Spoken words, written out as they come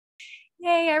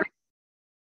Hey,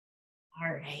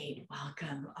 all right,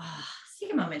 welcome. Let's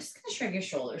take a moment, just gonna shrug your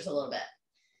shoulders a little bit.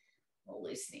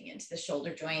 Loosening into the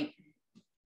shoulder joint.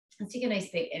 Let's take a nice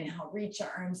big inhale, reach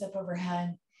our arms up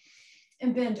overhead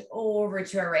and bend over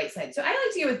to our right side. So I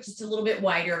like to go with just a little bit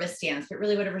wider of a stance, but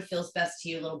really whatever feels best to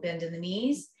you, a little bend in the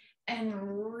knees and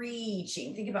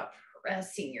reaching. Think about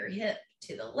pressing your hip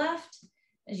to the left.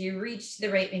 As you reach to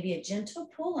the right, maybe a gentle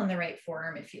pull on the right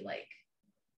forearm if you like.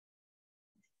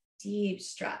 Deep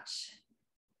stretch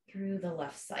through the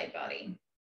left side body.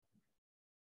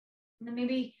 And then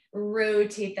maybe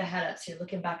rotate the head up so you're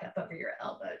looking back up over your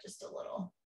elbow just a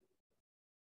little.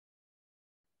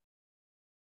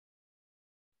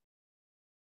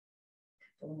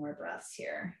 A couple more breaths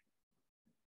here.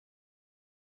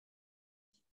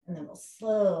 And then we'll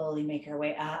slowly make our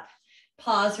way up.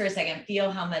 Pause for a second.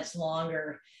 Feel how much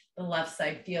longer the left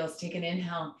side feels. Take an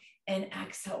inhale and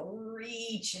exhale.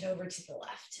 Reach it over to the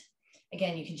left.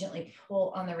 Again, you can gently pull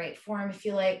on the right forearm if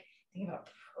you like. Think about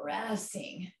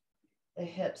pressing the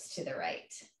hips to the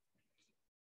right.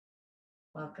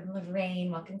 Welcome,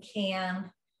 Lorraine. Welcome, Cam.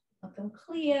 Welcome,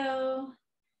 Cleo,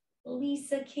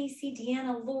 Lisa, Casey,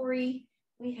 Deanna, Lori.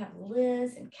 We have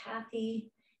Liz and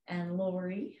Kathy and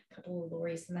Lori. A couple of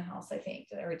Loris in the house, I think.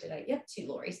 Or did I? Yep, 2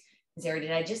 Loris. Zara,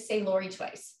 did I just say Lori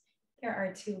twice? There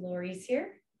are 2 Loris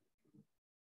here.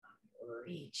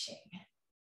 Reaching.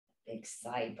 Big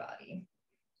side body.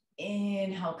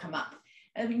 Inhale, come up.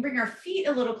 And we can bring our feet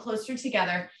a little closer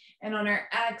together. And on our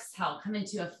exhale, come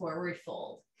into a forward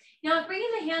fold. Now, if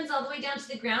bringing the hands all the way down to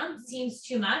the ground seems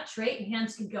too much, right? Your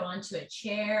hands could go onto a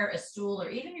chair, a stool, or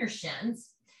even your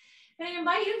shins. And I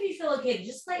invite you, if you feel okay, to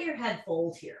just let your head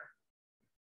fold here.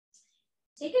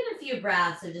 Take in a few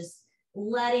breaths of just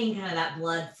letting kind of that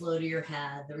blood flow to your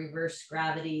head, the reverse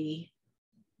gravity,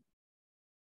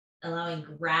 allowing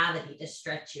gravity to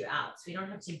stretch you out. So we don't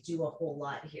have to do a whole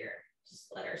lot here. Just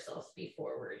let ourselves be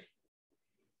forward.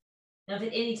 Now, if at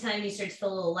any time you start to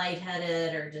feel a little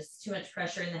lightheaded or just too much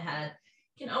pressure in the head,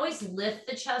 you can always lift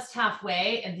the chest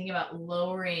halfway and think about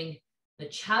lowering the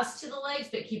chest to the legs,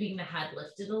 but keeping the head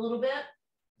lifted a little bit.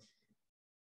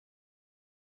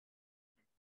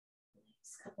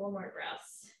 Just a couple more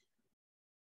breaths.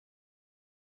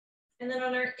 And then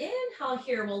on our inhale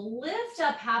here, we'll lift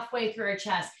up halfway through our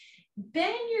chest.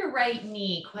 Bend your right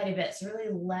knee quite a bit. So really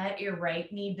let your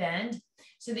right knee bend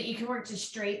so that you can work to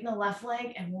straighten the left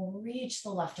leg and we'll reach the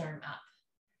left arm up.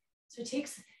 So it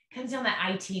comes down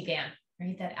that IT band,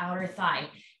 right? That outer thigh.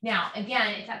 Now,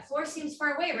 again, if that floor seems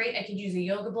far away, right? I could use a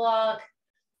yoga block.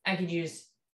 I could use,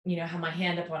 have my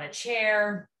hand up on a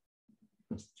chair,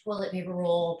 toilet paper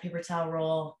roll, paper towel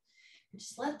roll.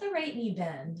 Just let the right knee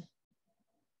bend.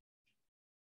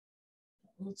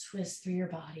 A little twist through your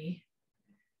body.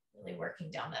 Really working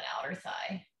down that outer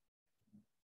thigh.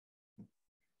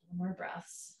 More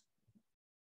breaths.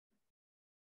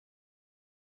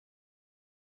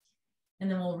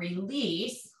 And then we'll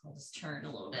release. I'll just turn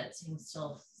a little bit so you can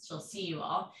still see you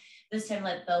all. This time,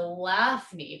 let the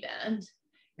left knee bend,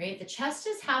 right? The chest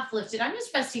is half lifted. I'm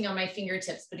just resting on my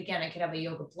fingertips, but again, I could have a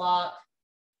yoga block,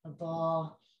 a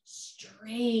ball,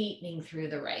 straightening through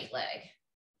the right leg.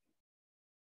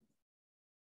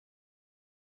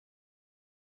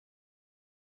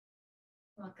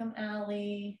 Welcome,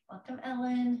 Allie. Welcome,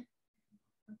 Ellen.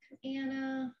 Welcome,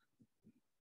 Anna.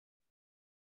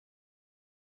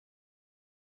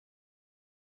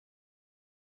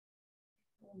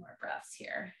 One more breaths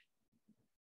here.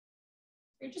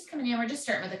 You're just coming in. We're just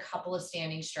starting with a couple of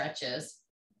standing stretches.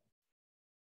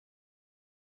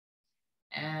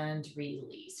 And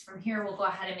release. From here, we'll go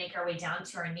ahead and make our way down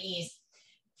to our knees.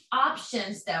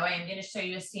 Options, though, I am going to show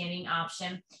you a standing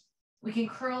option. We can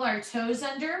curl our toes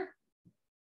under,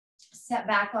 set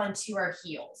back onto our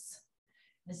heels.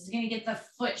 This is going to get the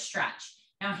foot stretch.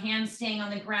 Now, hands staying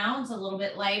on the ground is a little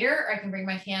bit lighter, or I can bring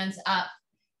my hands up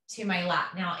to my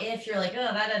lap. Now, if you're like,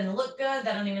 oh, that doesn't look good, that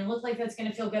doesn't even look like that's going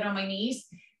to feel good on my knees,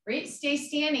 right? Stay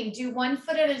standing. Do 1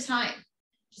 foot at a time.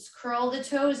 Just curl the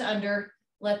toes under,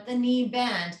 let the knee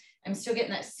bend. I'm still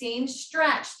getting that same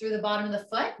stretch through the bottom of the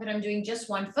foot, but I'm doing just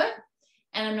 1 foot,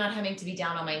 and I'm not having to be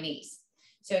down on my knees.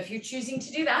 So if you're choosing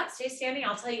to do that, stay standing.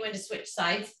 I'll tell you when to switch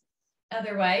sides.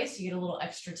 Otherwise, you get a little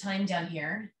extra time down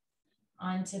here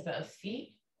onto both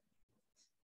feet.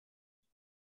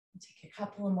 Take a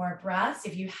couple of more breaths.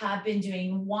 If you have been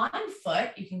doing 1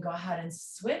 foot, you can go ahead and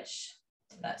switch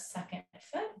to that second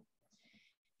foot.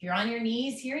 If you're on your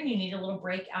knees here and you need a little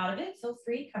break out of it, feel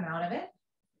free, come out of it.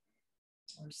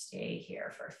 Or stay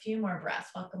here for a few more breaths.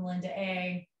 Welcome, Linda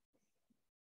A.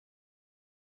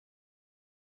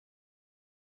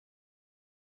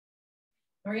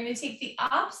 We're going to take the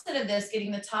opposite of this,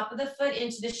 getting the top of the foot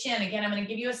into the shin. Again, I'm going to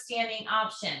give you a standing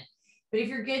option. But if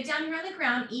you're good down here on the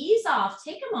ground, ease off,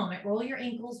 take a moment, roll your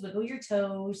ankles, wiggle your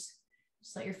toes.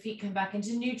 Just let your feet come back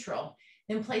into neutral.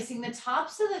 Then placing the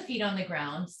tops of the feet on the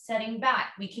ground, setting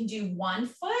back. We can do one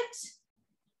foot,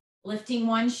 lifting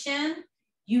one shin.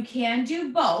 You can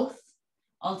do both.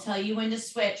 I'll tell you when to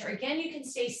switch. Or again, you can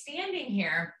stay standing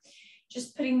here,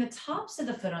 just putting the tops of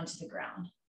the foot onto the ground.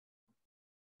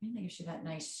 And that gives you that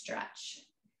nice stretch.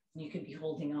 You could be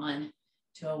holding on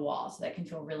to a wall, so that can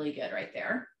feel really good right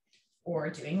there.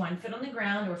 Or doing one foot on the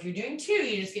ground, or if you're doing two,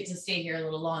 you just get to stay here a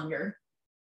little longer.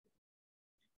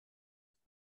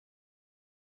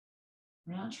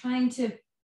 We're not trying to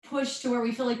push to where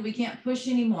we feel like we can't push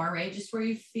anymore, right? Just where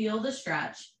you feel the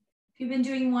stretch. If you've been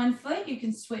doing one foot, you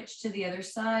can switch to the other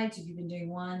side. So if you've been doing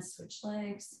one, switch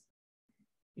legs.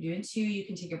 If you're doing two, you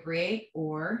can take a break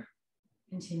or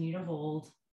continue to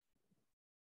hold.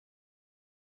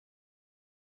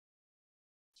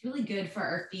 It's really good for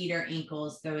our feet or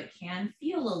ankles, though it can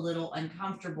feel a little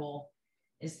uncomfortable,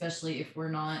 especially if we're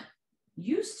not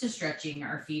used to stretching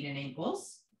our feet and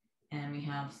ankles and we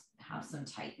have some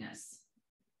tightness.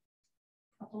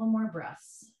 A couple of more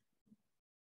breaths.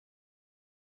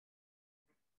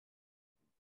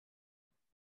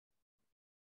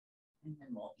 And then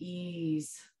we'll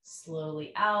ease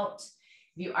slowly out.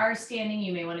 If you are standing,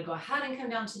 you may want to go ahead and come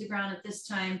down to the ground at this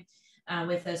time.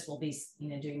 With us, we'll be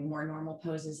doing more normal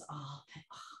poses.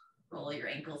 Roll your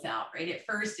ankles out, right? At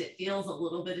first, it feels a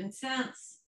little bit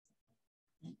intense.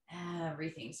 And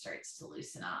everything starts to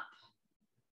loosen up.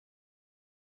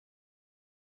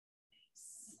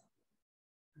 Nice.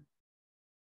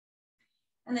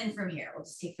 And then from here, we'll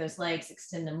just take those legs,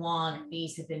 extend them long. Our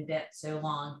knees have been bent so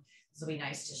long. This will be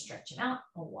nice to stretch them out.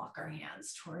 We'll walk our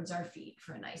hands towards our feet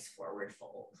for a nice forward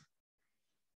fold.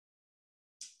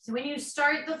 So when you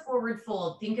start the forward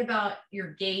fold, think about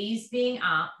your gaze being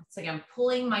up. It's like I'm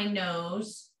pulling my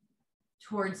nose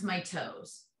towards my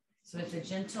toes. So it's a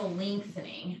gentle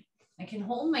lengthening. I can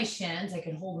hold my shins. I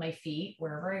can hold my feet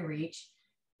wherever I reach,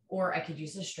 or I could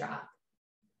use a strap.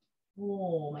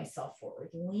 Pull myself forward,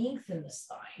 lengthen the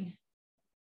spine.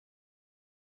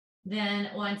 Then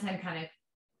once I'm kind of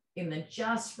in the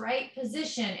just right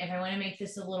position, if I want to make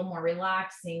this a little more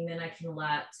relaxing, then I can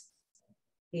let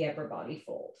the upper body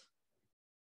fold.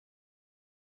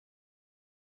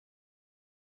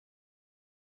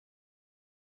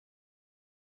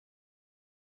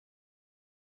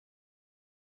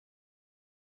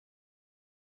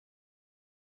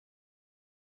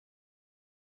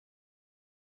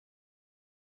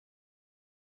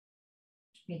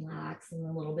 Relaxing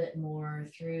a little bit more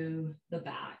through the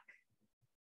back.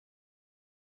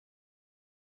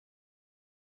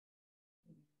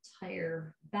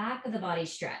 Entire back of the body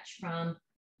stretch from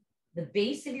the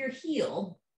base of your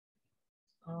heel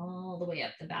all the way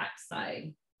up the back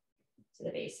side to the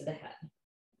base of the head.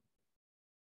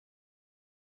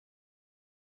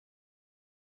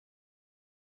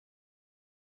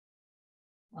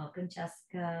 Welcome,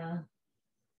 Jessica.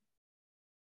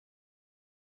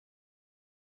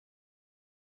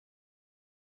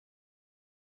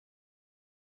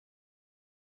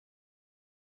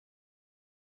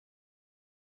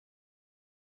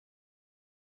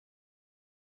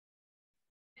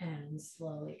 And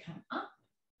slowly come up,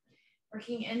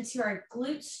 working into our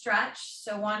glute stretch.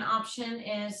 So one option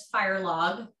is fire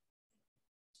log.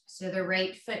 So the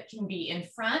right foot can be in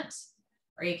front,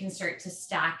 or you can start to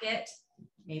stack it,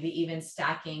 maybe even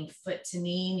stacking foot to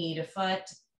knee, knee to foot.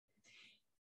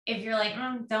 If you're like,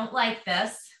 don't like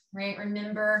this, right?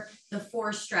 Remember the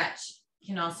four stretch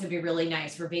can also be really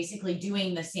nice. We're basically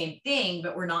doing the same thing,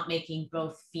 but we're not making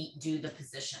both feet do the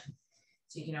position.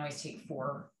 So you can always take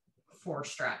four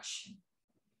stretch.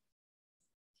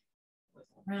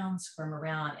 Wiggle around, squirm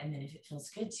around, and then if it feels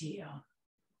good to you,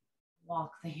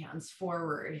 walk the hands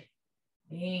forward,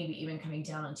 maybe even coming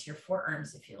down onto your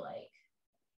forearms if you like.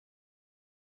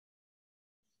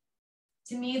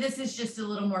 To me, this is just a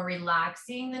little more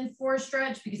relaxing than four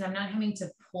stretch because I'm not having to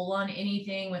pull on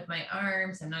anything with my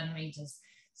arms. I'm not having to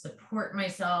support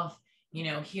myself,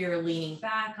 here leaning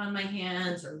back on my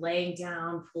hands or laying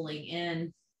down, pulling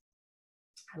in.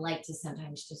 I like to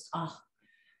sometimes just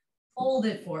fold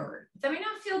it forward. That may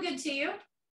not feel good to you.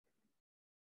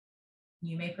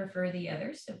 You may prefer the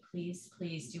other, so please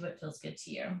do what feels good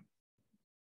to you.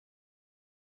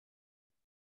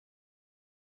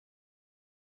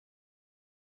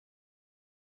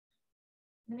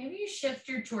 And maybe you shift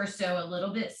your torso a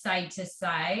little bit side to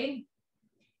side,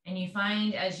 and you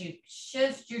find as you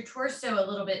shift your torso a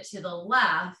little bit to the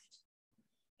left,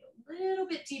 little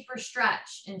bit deeper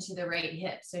stretch into the right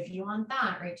hip. So if you want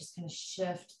that, right, just kind of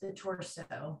shift the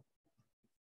torso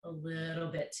a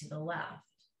little bit to the left.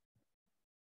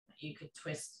 You could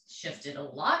shift it a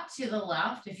lot to the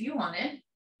left if you wanted,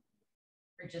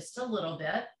 or just a little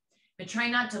bit, but try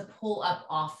not to pull up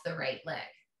off the right leg.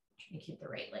 Try to keep the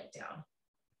right leg down.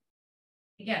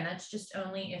 Again, that's just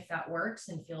only if that works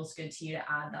and feels good to you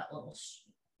to add that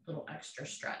little extra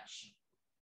stretch.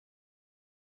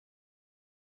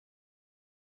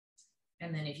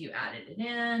 And then if you added it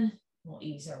in, we'll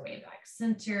ease our way back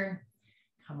center.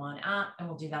 Come on up, and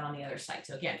we'll do that on the other side.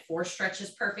 So again, 4 stretches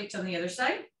perfect on the other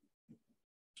side,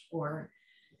 or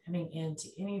coming into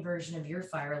any version of your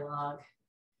fire log,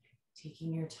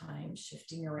 taking your time,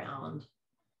 shifting around,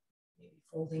 maybe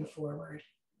folding forward.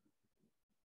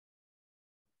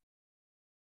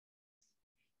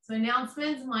 So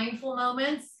announcements, mindful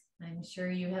moments, I'm sure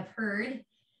you have heard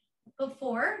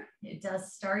before. It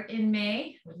does start in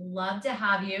May. Would love to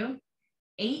have you.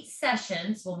 8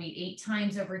 sessions. We'll meet 8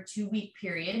 times over a 2-week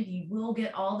period. You will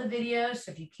get all the videos.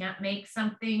 So if you can't make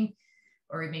something,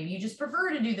 or maybe you just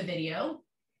prefer to do the video,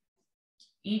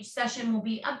 each session will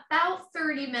be about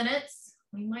 30 minutes.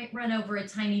 We might run over a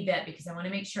tiny bit because I want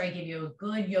to make sure I give you a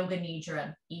good yoga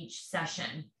nidra each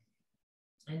session.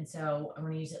 And so I'm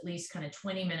going to use at least kind of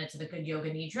 20 minutes of a good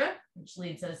yoga nidra, which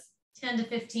leads us 10 to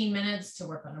 15 minutes to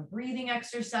work on a breathing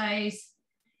exercise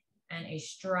and a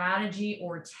strategy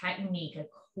or technique, a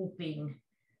coping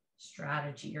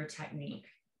strategy or technique.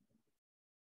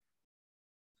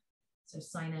 So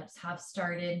signups have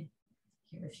started.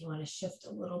 Here, if you want to shift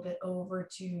a little bit over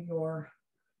to your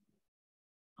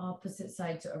opposite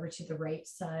side, so over to the right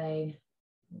side,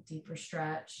 a deeper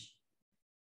stretch.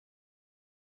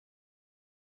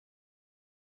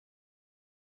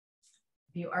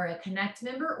 If you are a Connect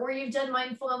member or you've done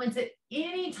mindful moments at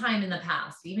any time in the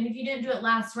past, even if you didn't do it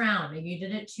last round, maybe you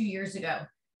did it 2 years ago,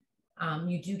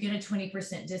 you do get a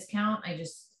 20% discount.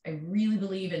 I really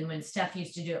believe, and when Steph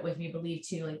used to do it with me, believe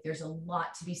too, like there's a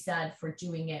lot to be said for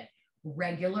doing it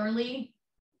regularly.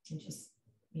 It just,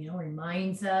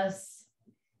 reminds us.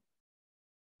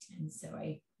 And so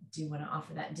I do want to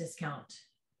offer that discount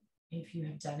if you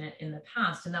have done it in the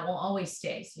past, and that will always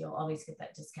stay. So you'll always get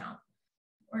that discount.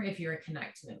 Or if you're a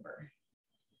Connect member.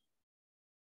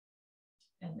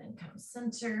 And then come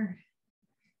center,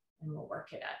 and we'll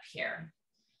work it up here.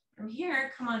 From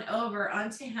here, come on over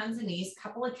onto hands and knees,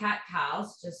 couple of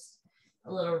cat-cows, just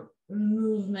a little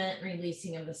movement,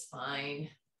 releasing of the spine.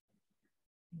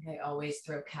 I always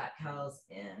throw cat-cows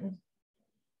in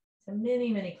to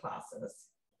many, many classes.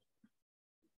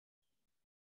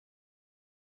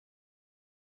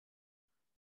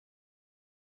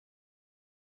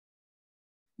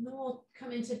 And then we'll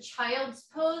come into child's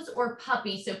pose or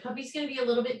puppy. So puppy's going to be a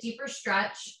little bit deeper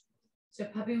stretch. So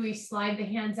puppy, we slide the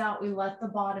hands out, we let the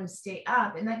bottom stay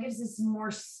up, and that gives us more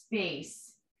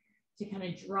space to kind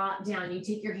of drop down. You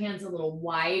take your hands a little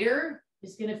wider.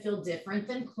 It's going to feel different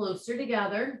than closer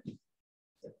together.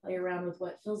 So play around with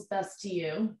what feels best to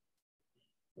you.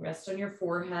 Rest on your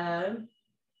forehead.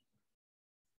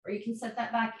 Or you can set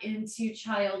that back into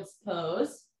child's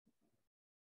pose.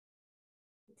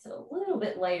 It's a little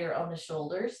bit lighter on the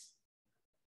shoulders.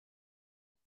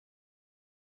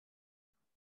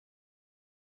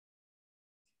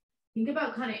 Think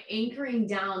about kind of anchoring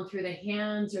down through the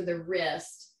hands or the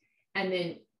wrist, and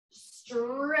then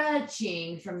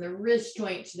stretching from the wrist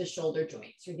joint to the shoulder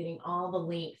joint. So you're getting all the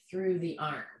length through the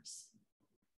arms.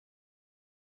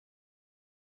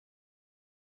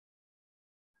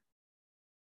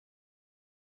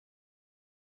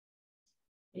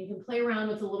 And you can play around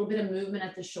with a little bit of movement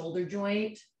at the shoulder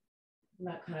joint,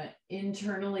 about kind of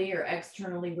internally or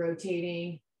externally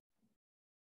rotating.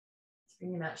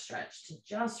 Bringing that stretch to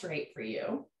just right for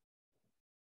you.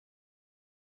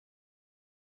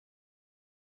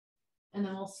 And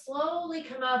then we'll slowly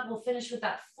come up. We'll finish with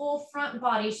that full front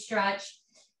body stretch,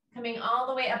 coming all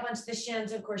the way up onto the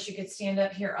shins. Of course, you could stand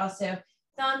up here also.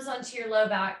 Thumbs onto your low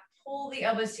back. Pull the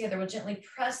elbows together. We'll gently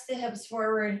press the hips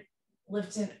forward,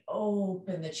 lift and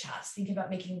open the chest. Think about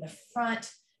making the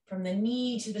front from the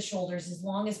knee to the shoulders as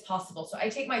long as possible. So I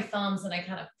take my thumbs and I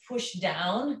kind of push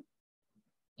down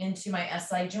into my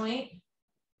SI joint.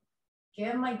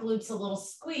 Give my glutes a little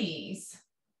squeeze.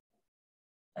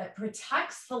 That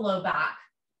protects the low back,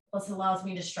 plus allows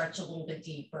me to stretch a little bit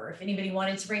deeper. If anybody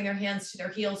wanted to bring their hands to their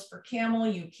heels for camel,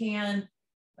 you can.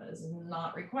 That is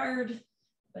not required,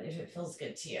 but if it feels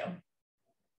good to you.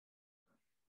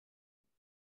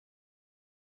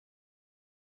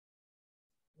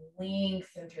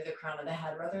 Lengthen through the crown of the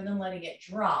head rather than letting it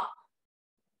drop.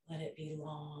 Let it be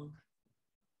long.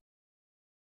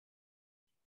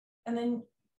 And then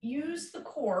use the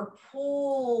core,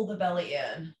 pull the belly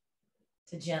in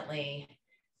to gently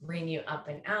bring you up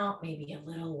and out, maybe a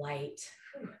little light.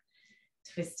 Whew.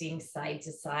 Twisting side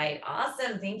to side.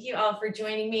 Awesome. Thank you all for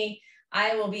joining me.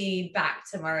 I will be back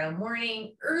tomorrow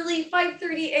morning, early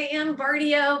 5:30 a.m.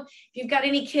 Bardio. If you've got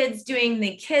any kids doing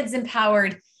the Kids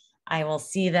Empowered, I will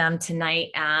see them tonight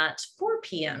at 4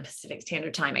 p.m. Pacific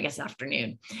Standard Time, I guess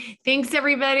afternoon. Thanks,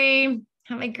 everybody.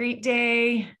 Have a great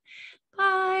day.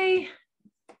 Bye.